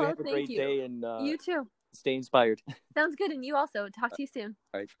 Nina, and you have a great day, and you too. Stay inspired. Sounds good, and you also. Talk to you soon.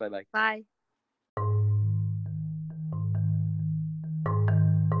 All right, bye-bye. Bye.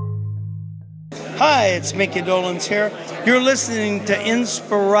 Hi, it's Mickey Dolenz here. You're listening to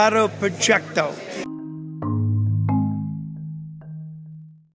Inspirato Projecto.